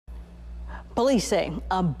Police say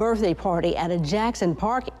a birthday party at a Jackson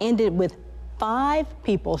Park ended with 5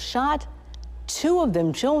 people shot, 2 of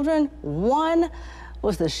them children, 1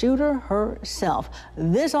 was the shooter herself.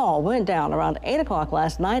 This all went down around 8 o'clock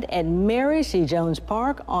last night at Mary C. Jones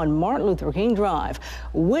Park on Martin Luther King Drive.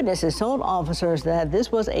 Witnesses told officers that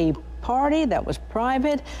this was a party that was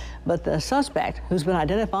private, but the suspect, who's been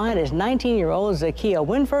identified as 19-year-old Zakia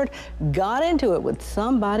Winford, got into it with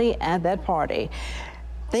somebody at that party.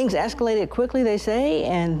 Things escalated quickly, they say,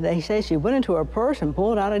 and they say she went into her purse and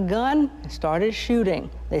pulled out a gun and started shooting.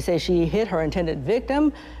 They say she hit her intended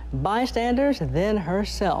victim, bystanders, then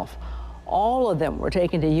herself. All of them were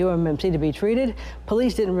taken to UMMC to be treated.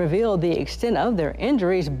 Police didn't reveal the extent of their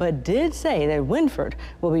injuries, but did say that Winford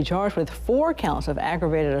will be charged with 4 counts of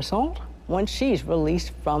aggravated assault once she's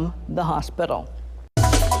released from the hospital.